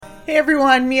Hey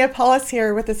everyone, Mia Paulus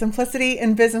here with the Simplicity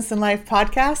in Business and Life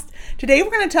podcast. Today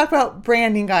we're going to talk about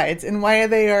branding guides and why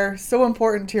they are so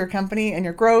important to your company and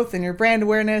your growth and your brand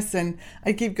awareness, and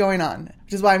I keep going on,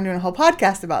 which is why I'm doing a whole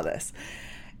podcast about this.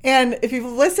 And if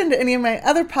you've listened to any of my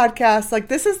other podcasts, like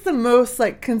this is the most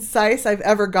concise I've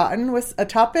ever gotten with a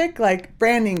topic, like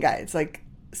branding guides, like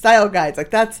style guides, like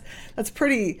that's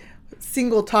pretty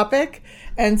single topic.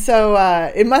 And so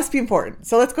it must be important.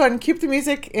 So let's go ahead and cue the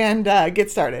music and get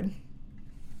started.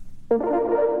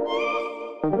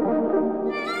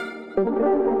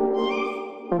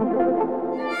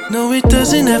 No, it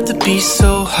doesn't have to be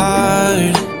so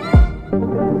hard.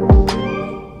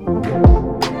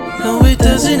 No, it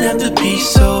doesn't have to be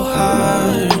so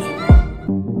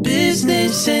hard.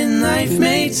 Business and life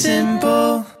made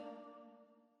simple.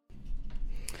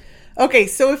 Okay,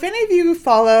 so if any of you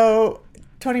follow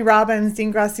Tony Robbins,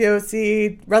 Dean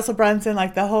Graziosi, Russell Brunson,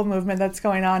 like the whole movement that's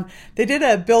going on, they did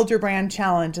a Build Your Brand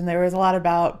Challenge, and there was a lot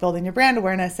about building your brand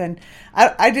awareness. And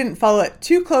I didn't follow it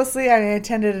too closely. I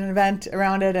attended an event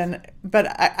around it, but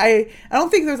I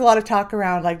don't think there's a lot of talk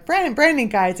around like branding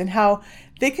guides and how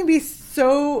they can be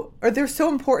they're so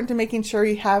important to making sure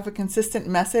you have a consistent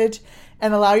message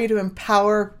and allow you to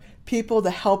empower people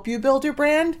to help you build your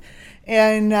brand.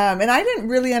 And I didn't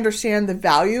really understand the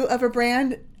value of a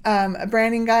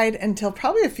branding guide until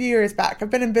probably a few years back.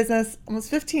 I've been in business almost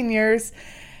 15 years.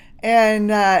 And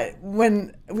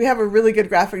when we have a really good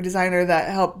graphic designer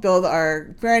that helped build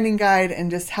our branding guide,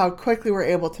 and just how quickly we're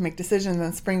able to make decisions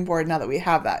on Springboard now that we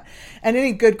have that. And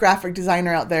any good graphic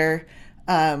designer out there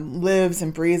lives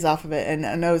and breathes off of it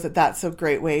and knows that that's a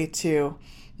great way to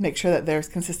make sure that there's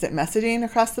consistent messaging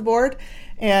across the board.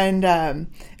 And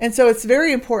so it's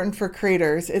very important for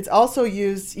creators. It's also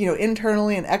used,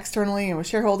 internally and externally, and with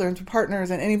shareholders and partners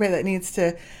and anybody that needs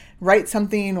to write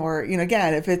something, or,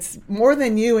 again, if it's more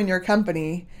than you and your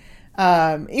company,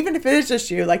 even if it is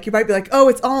just you, like you might be like, oh,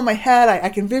 it's all in my head. I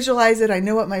can visualize it. I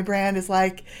know what my brand is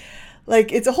like.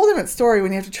 Like it's a whole different story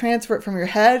when you have to transfer it from your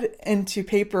head into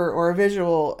paper or a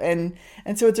visual. And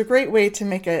so it's a great way to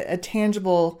make a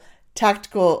tangible,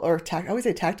 tactile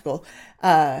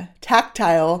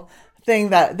thing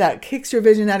that kicks your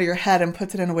vision out of your head and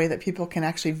puts it in a way that people can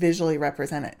actually visually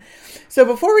represent it. So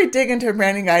before we dig into a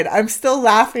branding guide, I'm still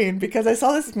laughing because I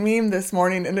saw this meme this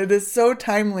morning and it is so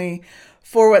timely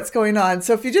for what's going on.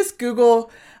 So if you just Google,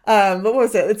 what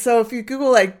was it? So if you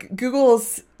Google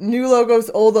Google's new logos,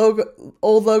 old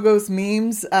logos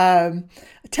memes,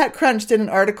 TechCrunch did an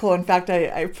article. In fact,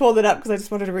 I pulled it up because I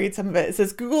just wanted to read some of it. It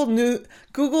says Google's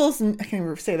I can't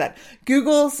even say that.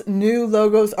 Google's new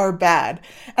logos are bad.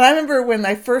 And I remember when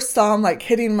I first saw them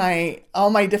hitting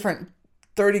all my different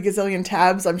 30 gazillion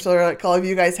tabs. I'm sure like all of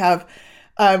you guys have.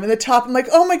 In the top, I'm like,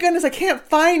 oh my goodness, I can't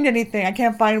find anything. I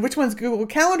can't find which one's Google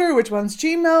Calendar, which one's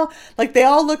Gmail. Like they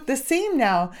all look the same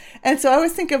now. And so I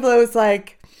always think of those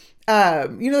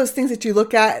those things that you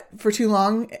look at for too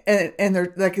long and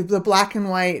they're like the black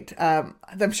and white.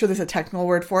 I'm sure there's a technical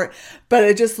word for it, but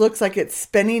it just looks like it's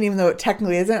spinning, even though it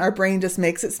technically isn't. Our brain just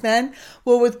makes it spin.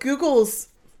 Well, with Google's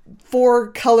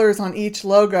 4 colors on each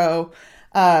logo,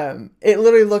 it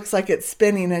literally looks like it's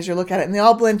spinning as you look at it, and they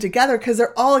all blend together because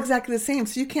they're all exactly the same.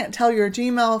 So you can't tell your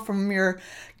Gmail from your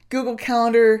Google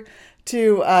Calendar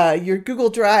to your Google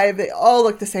Drive. They all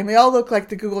look the same. They all look like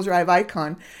the Google Drive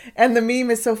icon. And the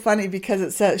meme is so funny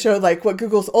because it showed what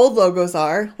Google's old logos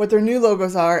are, what their new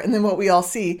logos are, and then what we all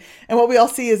see. And what we all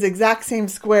see is the exact same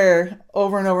square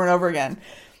over and over and over again.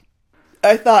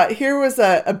 I thought here was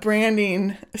a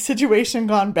branding situation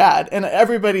gone bad, and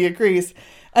everybody agrees.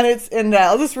 And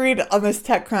I'll just read on this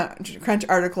TechCrunch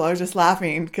article. I was just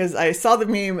laughing because I saw the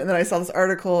meme and then I saw this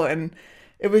article, and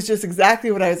it was just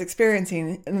exactly what I was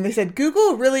experiencing. And they said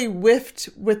Google really whiffed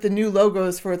with the new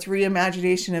logos for its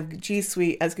reimagination of G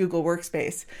Suite as Google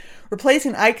Workspace,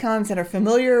 replacing icons that are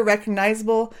familiar,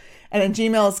 recognizable, and in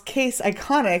Gmail's case,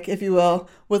 iconic, if you will,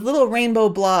 with little rainbow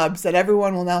blobs that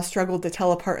everyone will now struggle to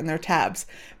tell apart in their tabs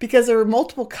because there are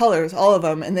multiple colors, all of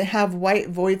them, and they have white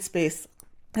void space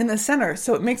in the center.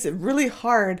 So it makes it really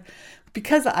hard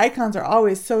because the icons are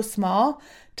always so small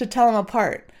to tell them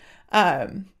apart.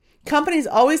 Companies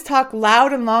always talk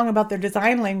loud and long about their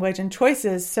design language and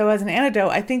choices. So as an antidote,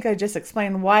 I think I just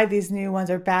explained why these new ones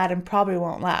are bad and probably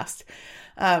won't last.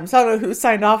 So I don't know who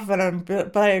signed off of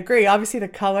it, but I agree. Obviously, the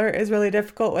color is really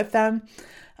difficult with them.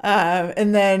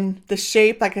 And then the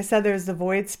shape, like I said, there's the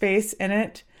void space in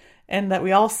it, and that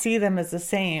we all see them as the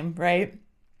same, right?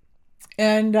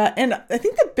 And I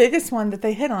think the biggest one that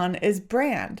they hit on is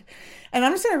brand. And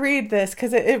I'm just going to read this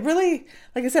because it really,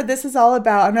 like I said, this is all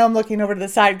about, I know I'm looking over to the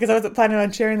side because I wasn't planning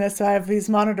on sharing this. So I have these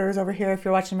monitors over here if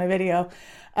you're watching my video.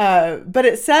 But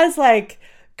it says like,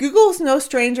 Google's no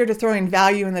stranger to throwing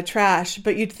value in the trash,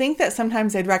 but you'd think that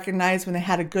sometimes they'd recognize when they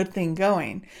had a good thing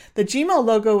going. The Gmail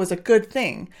logo was a good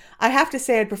thing. I have to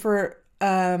say I'd prefer,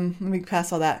 let me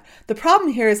pass all that. The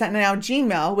problem here is that now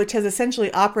Gmail, which has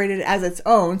essentially operated as its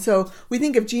own, so we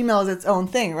think of Gmail as its own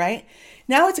thing, right?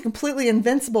 Now it's a completely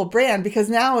invincible brand because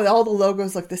now all the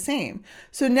logos look the same.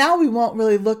 So now we won't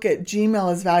really look at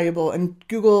Gmail as valuable and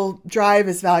Google Drive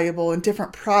as valuable and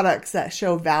different products that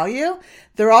show value.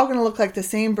 They're all going to look like the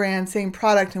same brand, same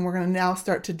product, and we're going to now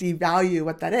start to devalue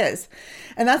what that is.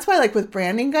 And that's why like with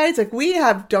branding guides, like we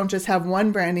don't just have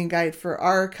one branding guide for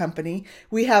our company.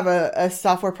 We have a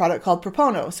software product called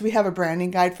Propono. So we have a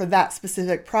branding guide for that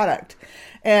specific product.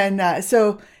 And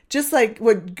so just like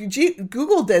what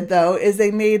Google did, though, is they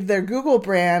made their Google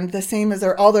brand the same as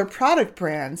all their product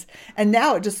brands. And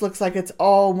now it just looks like it's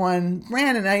all one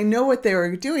brand. And I know what they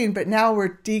were doing, but now we're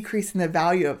decreasing the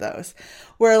value of those.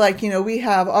 Where like, we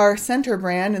have our Center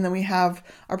brand and then we have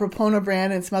our Propono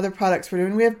brand and some other products we're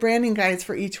doing. We have branding guides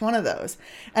for each one of those.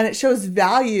 And it shows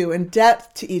value and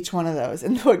depth to each one of those.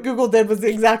 And what Google did was the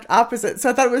exact opposite.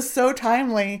 So I thought it was so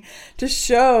timely to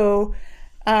show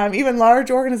even large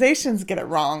organizations get it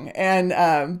wrong.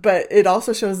 And but it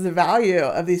also shows the value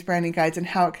of these branding guides and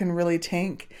how it can really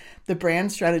tank the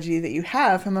brand strategy that you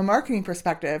have from a marketing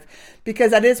perspective, because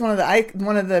that is one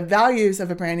of the values of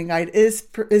a branding guide is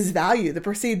value, the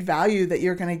perceived value that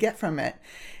you're going to get from it.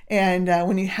 And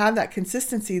when you have that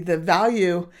consistency, the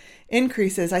value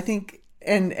increases, I think,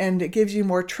 and it gives you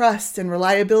more trust and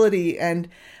reliability, and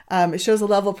it shows a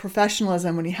level of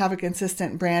professionalism when you have a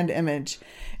consistent brand image.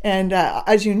 And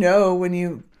as you know, when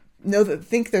you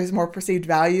think there's more perceived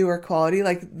value or quality,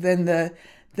 like then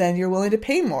you're willing to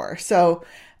pay more. So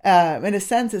in a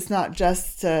sense, it's not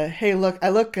just hey, look, I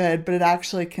look good, but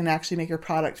it can make your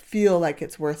product feel like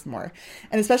it's worth more.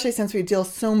 And especially since we deal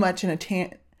so much in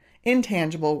a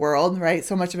intangible world, right?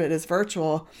 So much of it is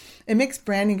virtual. It makes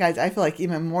branding guides, I feel like,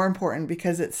 even more important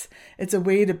because it's a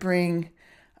way to bring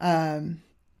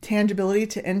tangibility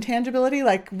to intangibility.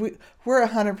 Like we're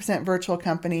 100% virtual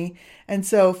company. And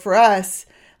so for us,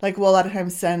 like we'll a lot of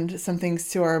times send some things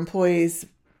to our employees,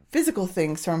 physical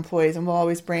things to our employees, and we'll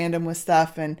always brand them with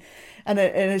stuff. And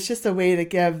it's just a way to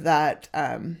give that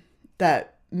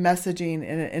messaging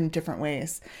in different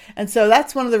ways. And so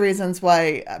that's one of the reasons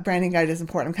why branding guide is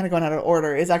important. I'm kind of going out of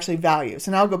order, is actually value.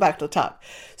 So now I'll go back to the top.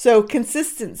 So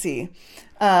consistency.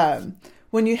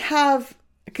 When you have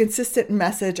a consistent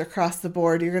message across the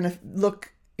board, you're going to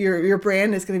your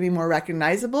brand is going to be more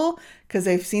recognizable because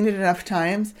they've seen it enough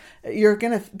times. It's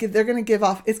going to give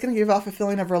off a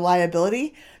feeling of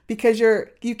reliability because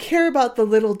you care about the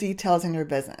little details in your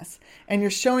business and you're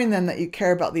showing them that you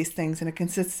care about these things in a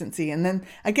consistency. And then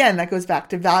again, that goes back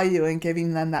to value and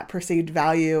giving them that perceived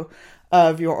value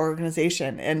of your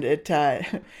organization. And it,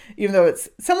 even though it's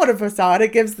somewhat of a facade,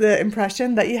 it gives the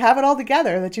impression that you have it all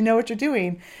together, that you know what you're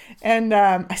doing. And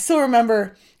I still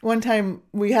remember one time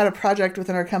we had a project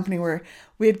within our company where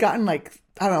we had gotten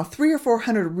 300 or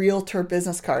 400 realtor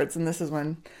business cards. And this is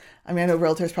when, I know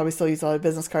realtors probably still use a lot of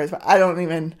business cards, but I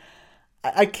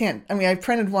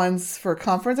printed ones for a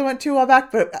conference I went to a while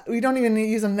back, but we don't even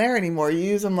use them there anymore. You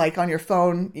use them on your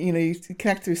phone, you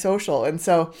connect through social. And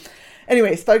so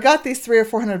anyways, so I got these 300 or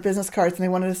 400 business cards and they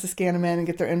wanted us to scan them in and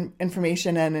get their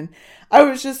information in. And I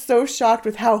was just so shocked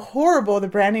with how horrible the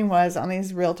branding was on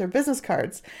these realtor business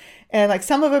cards. And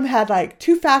some of them had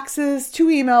 2 faxes, 2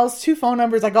 emails, 2 phone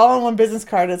numbers, all in one business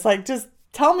card. It's just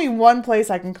tell me one place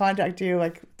I can contact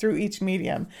you through each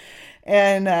medium.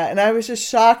 And I was just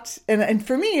shocked. And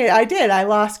for me, I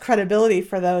lost credibility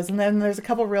for those. And then there's a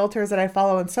couple realtors that I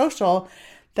follow on social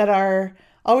that are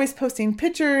always posting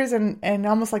pictures and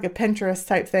almost like a Pinterest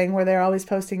type thing where they're always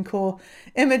posting cool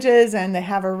images and they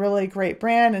have a really great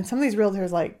brand. And some of these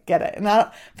realtors get it. And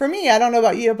for me, I don't know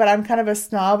about you, but I'm kind of a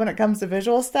snob when it comes to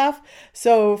visual stuff.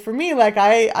 So for me,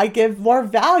 I give more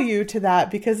value to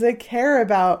that because they care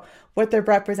about what they're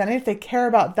representing. If they care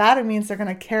about that, it means they're going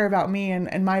to care about me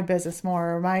and my business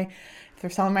more, or if they're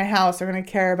selling my house, they're going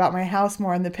to care about my house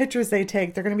more. And the pictures they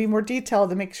take, they're going to be more detailed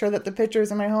to make sure that the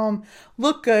pictures in my home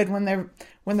look good when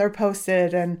they're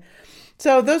posted. And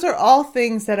so those are all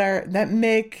things that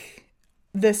make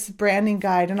this branding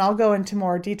guide. And I'll go into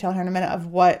more detail here in a minute of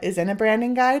what is in a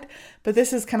branding guide, but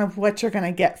this is kind of what you're going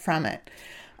to get from it.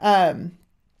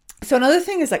 So another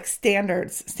thing is like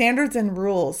standards and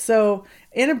rules. So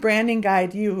in a branding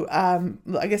guide,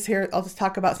 I guess here, I'll just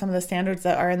talk about some of the standards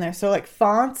that are in there. So like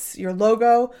fonts, your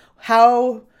logo,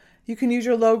 how you can use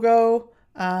your logo,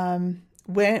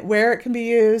 where it can be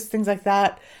used, things like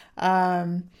that.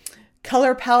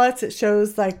 Color palettes, it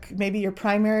shows like maybe your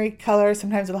primary color.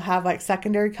 Sometimes it'll have like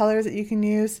secondary colors that you can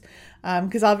use.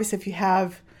 Because obviously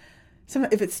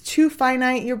if it's too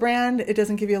finite, your brand, it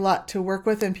doesn't give you a lot to work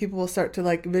with, and people will start to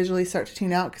like visually start to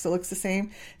tune out because it looks the same.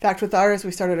 In fact, with ours,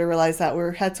 we started to realize that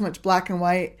we had so much black and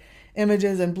white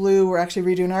images and blue. We're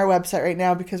actually redoing our website right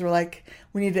now because we're like,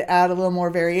 we need to add a little more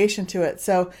variation to it.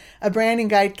 So a branding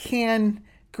guide can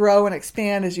grow and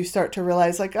expand as you start to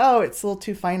realize like, oh, it's a little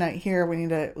too finite here.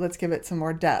 Let's give it some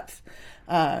more depth.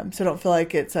 So don't feel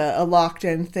like it's a locked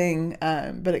in thing,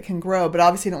 but it can grow. But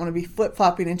obviously you don't want to be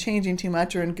flip-flopping and changing too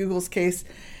much, or in Google's case,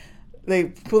 they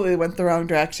completely went the wrong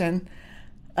direction.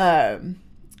 And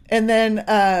then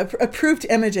approved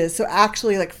images. So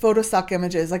actually like photo stock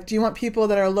images. Like, do you want people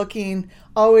that are looking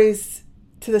always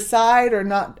to the side or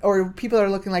not, or people that are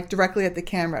looking like directly at the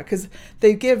camera? Because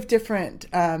they give different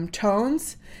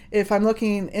tones. If I'm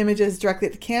looking images directly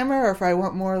at the camera, or if I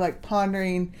want more like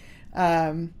pondering,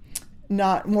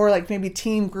 not more like maybe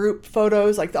team group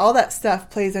photos, like all that stuff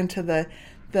plays into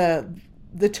the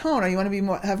tone. Or you want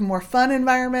to have a more fun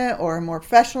environment or a more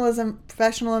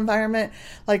professional environment.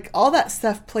 Like all that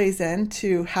stuff plays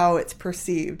into how it's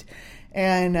perceived.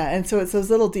 And so it's those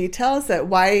little details that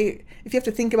if you have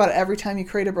to think about it every time you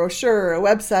create a brochure or a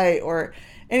website or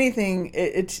anything,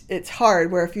 it's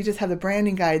hard. Where if you just have the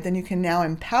branding guide, then you can now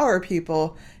empower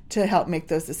people to help make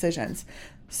those decisions.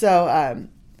 So,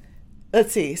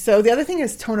 let's see. So the other thing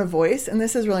is tone of voice, and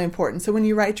this is really important. So when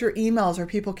you write your emails or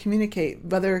people communicate,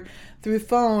 whether through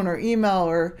phone or email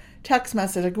or text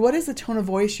message, like what is the tone of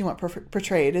voice you want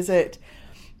portrayed? Is it,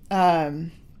 do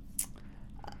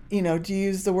you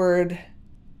use the word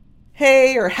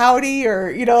hey or howdy,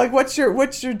 or like what's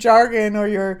your jargon, or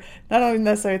your, not only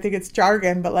necessarily think it's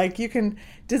jargon, but like you want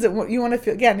to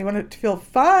feel, again, you want it to feel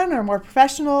fun or more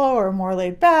professional or more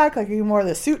laid back? Like are you more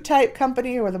the suit type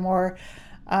company or the more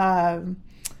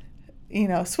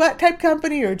sweat type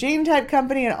company or jean type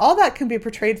company? And all that can be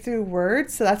portrayed through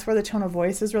words. So that's where the tone of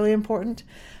voice is really important.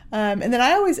 And then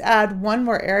I always add one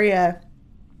more area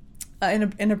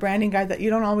in a branding guide that you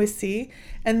don't always see,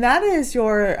 and that is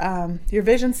your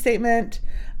vision statement.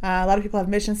 A lot of people have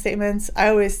mission statements. I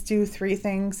always do 3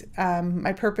 things: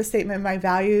 my purpose statement, my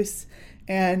values,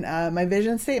 and my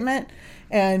vision statement.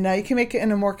 And you can make it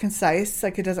in a more concise,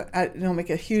 like it don't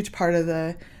make a huge part of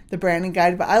the branding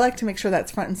guide, but I like to make sure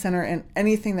that's front and center in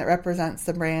anything that represents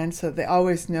the brand, so that they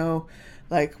always know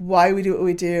like why we do what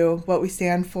we do, what we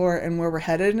stand for, and where we're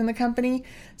headed in the company.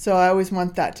 So I always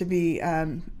want that to be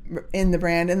in the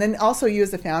brand. And then also you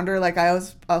as the founder, like I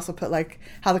always also put like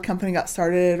how the company got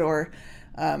started, or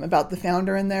about the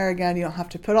founder in there. Again, you don't have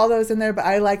to put all those in there, but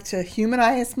I like to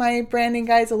humanize my branding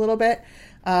guides a little bit.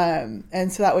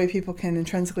 And so that way people can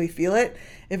intrinsically feel it.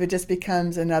 If it just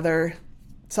becomes another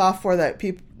software that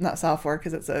people, not software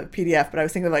because it's a PDF, but I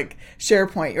was thinking of like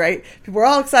SharePoint, right? People were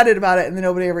all excited about it and then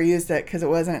nobody ever used it because it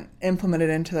wasn't implemented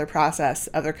into their process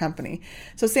of their company.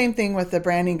 So same thing with the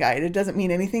branding guide. It doesn't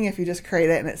mean anything if you just create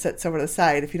it and it sits over to the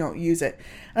side if you don't use it.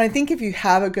 And I think if you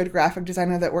have a good graphic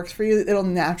designer that works for you, it'll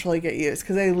naturally get used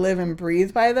because they live and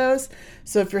breathe by those.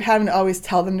 So if you're having to always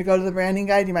tell them to go to the branding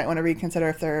guide, you might want to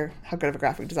reconsider how good of a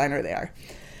graphic designer they are.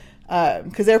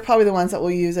 Because they're probably the ones that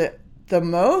will use it the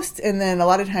most, and then a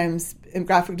lot of times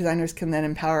graphic designers can then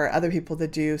empower other people to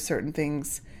do certain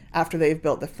things after they've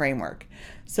built the framework.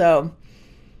 So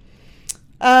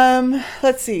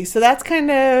let's see. So that's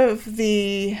kind of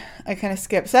I kind of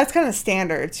skipped. So that's kind of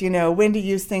standards, when to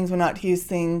use things, when not to use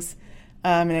things.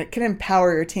 And it can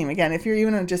empower your team. Again, if you're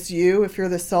even just if you're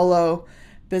the solo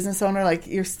business owner, like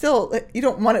you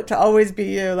don't want it to always be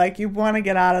you. Like you want to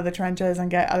get out of the trenches and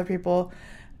get other people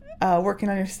working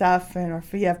on your stuff, and or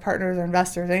if you have partners or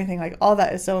investors, anything, like all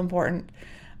that is so important.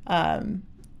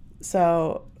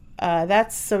 So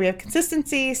we have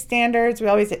consistency, standards. We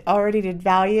already did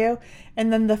value.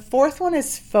 And then the fourth one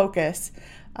is focus.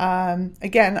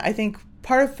 Again, I think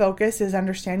part of focus is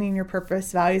understanding your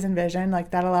purpose, values, and vision. Like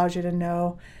that allows you to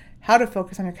know how to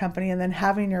focus on your company, and then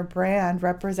having your brand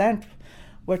represent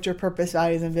what your purpose,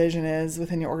 values, and vision is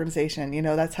within your organization.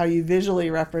 That's how you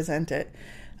visually represent it.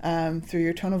 Through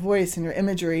your tone of voice and your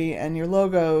imagery and your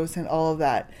logos, and all of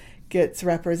that gets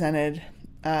represented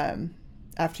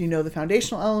after you know the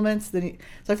foundational elements. So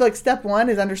I feel like step 1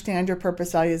 is understand your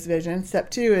purpose, values, vision. Step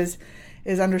 2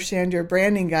 is understand your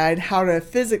branding guide, how to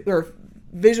physically or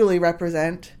visually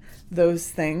represent those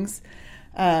things.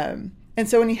 And And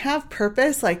so when you have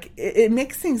purpose, like it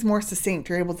makes things more succinct.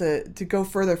 You're able to go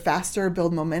further, faster,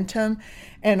 build momentum.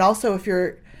 And also if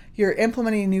you're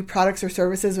implementing new products or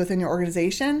services within your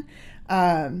organization,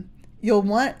 you'll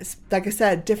want, like I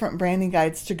said, different branding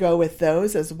guides to go with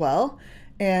those as well.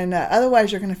 And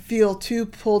otherwise you're going to feel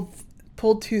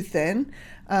pulled too thin.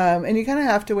 And you kind of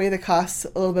have to weigh the costs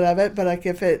a little bit of it. But like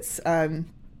if it's,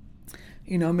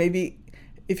 maybe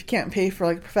if you can't pay for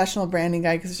like a professional branding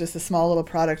guide because it's just a small little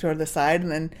product over the side, and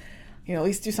then, at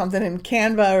least do something in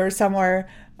Canva or somewhere.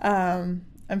 I'm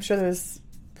sure there's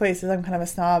places. I'm kind of a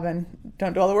snob and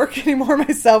don't do all the work anymore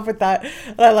myself with that.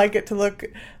 I like it to look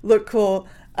cool.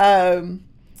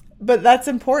 But that's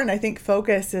important. I think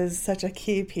focus is such a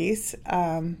key piece.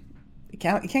 You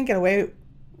can't get away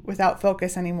without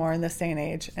focus anymore in this day and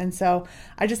age. And so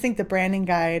I just think the branding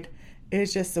guide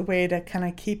is just a way to kind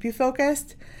of keep you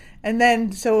focused. And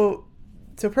then, so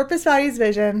purpose, values,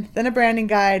 vision, then a branding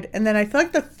guide. And then I feel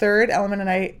like the third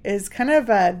element is kind of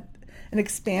an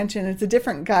expansion. It's a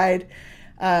different guide.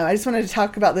 I just wanted to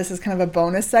talk about this as kind of a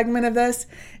bonus segment of this,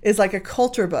 is like a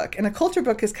culture book. And a culture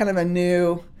book is kind of a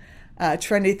new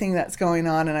trendy thing that's going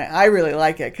on. And I really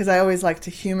like it because I always like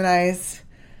to humanize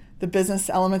the business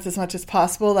elements as much as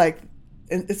possible.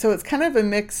 So it's kind of a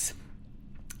mix.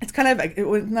 It's kind of, it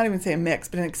would not even say a mix,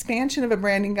 but an expansion of a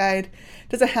branding guide. It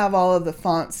doesn't have all of the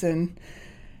fonts and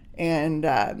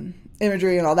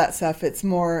imagery and all that stuff. It's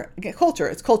more culture.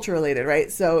 It's culture related,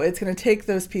 right? So it's going to take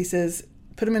those pieces,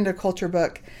 put them into a culture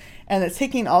book, and it's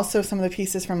taking also some of the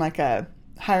pieces from like a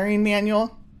hiring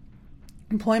manual,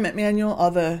 employment manual, all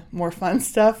the more fun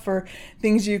stuff for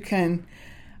things you can,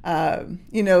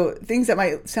 things that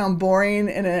might sound boring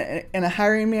in a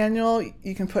hiring manual,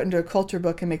 you can put into a culture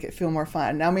book and make it feel more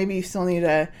fun. Now, maybe you still need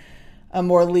a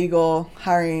more legal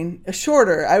hiring,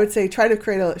 I would say try to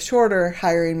create a shorter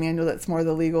hiring manual that's more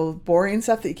the legal, boring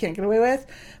stuff that you can't get away with.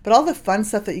 But all the fun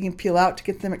stuff that you can peel out to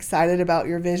get them excited about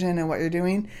your vision and what you're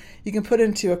doing, you can put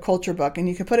into a culture book, and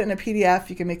you can put it in a PDF.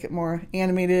 You can make it more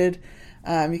animated.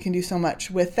 You can do so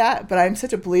much with that. But I'm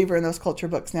such a believer in those culture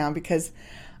books now because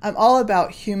I'm all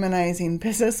about humanizing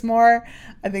business more.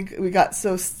 I think we got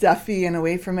so stuffy and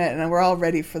away from it, and we're all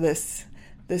ready for this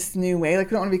new way. Like,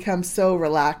 we don't want to become so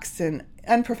relaxed and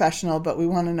unprofessional, but we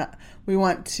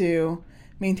want to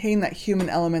maintain that human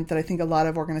element that I think a lot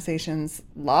of organizations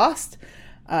lost.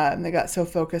 They got so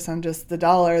focused on just the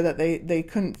dollar that they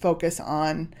couldn't focus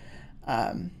on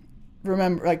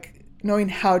knowing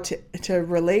how to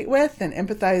relate with and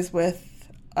empathize with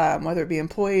whether it be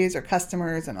employees or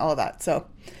customers and all of that. So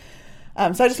I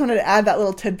just wanted to add that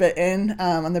little tidbit in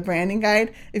on the branding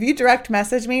guide. If you direct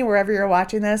message me wherever you're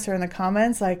watching this or in the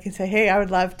comments, like, and say, hey, I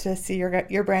would love to see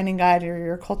your branding guide or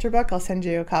your culture book, I'll send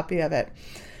you a copy of it.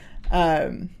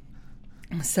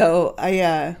 So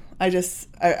I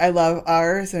love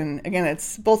ours. And again,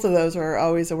 it's both of those are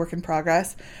always a work in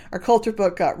progress. Our culture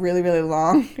book got really, really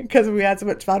long because we had so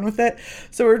much fun with it.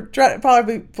 So we're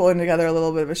probably pulling together a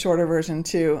little bit of a shorter version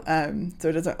too. So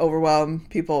it doesn't overwhelm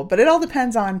people, but it all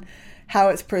depends on how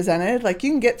it's presented. Like, you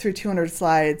can get through 200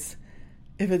 slides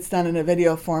if it's done in a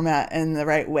video format in the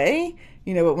right way,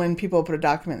 but when people put a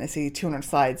document, they see 200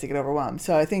 slides, they get overwhelmed.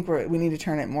 So I think we need to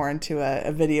turn it more into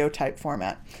a video type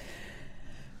format.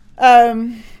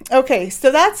 Okay,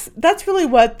 so that's really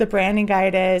what the branding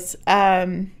guide is.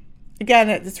 Again,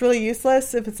 it's really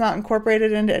useless if it's not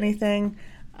incorporated into anything.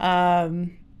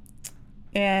 And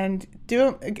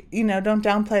don't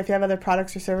downplay if you have other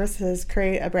products or services.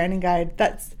 Create a branding guide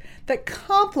that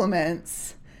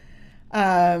complements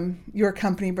your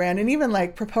company brand. And even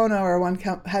like Propono or One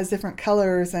has different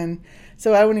colors, and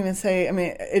so I wouldn't even say. I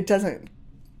mean, it doesn't.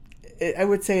 I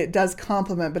would say it does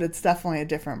complement, but it's definitely a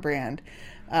different brand.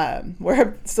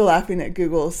 We're still laughing at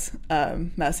Google's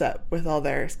mess up with all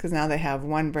theirs, because now they have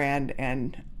one brand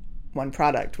and one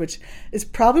product, which is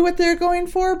probably what they're going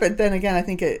for. But then again, I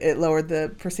think it lowered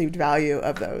the perceived value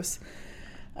of those.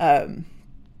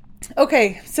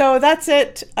 Okay, so that's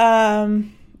it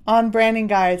on branding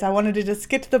guides. I wanted to just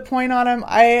get to the point on them.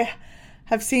 I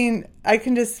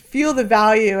can just feel the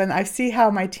value, and I see how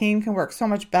my team can work so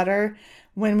much better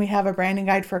when we have a branding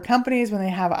guide for companies, when they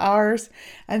have ours.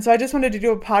 And so I just wanted to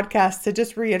do a podcast to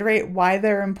just reiterate why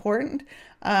they're important.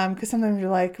 Because sometimes you're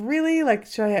like, really? Like,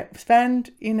 should I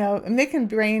spend, and they can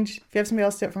range, if you have somebody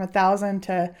else do it, from $1,000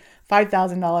 to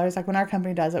 $5,000. Like when our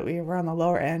company does it, we're on the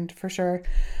lower end for sure.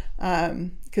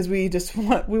 Because we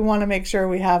want to make sure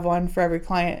we have one for every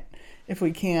client if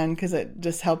we can, because it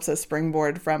just helps us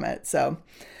springboard from it. So,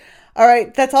 all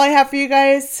right, that's all I have for you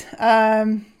guys.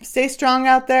 Stay strong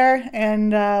out there,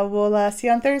 and we'll see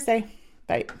you on Thursday.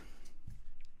 Bye.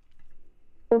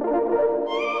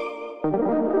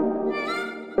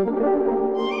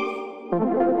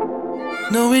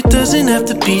 No, it doesn't have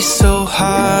to be so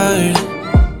hard.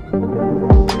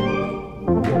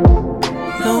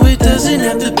 No, it doesn't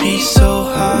have to be so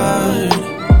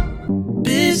hard.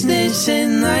 Business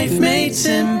and life made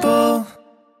simple.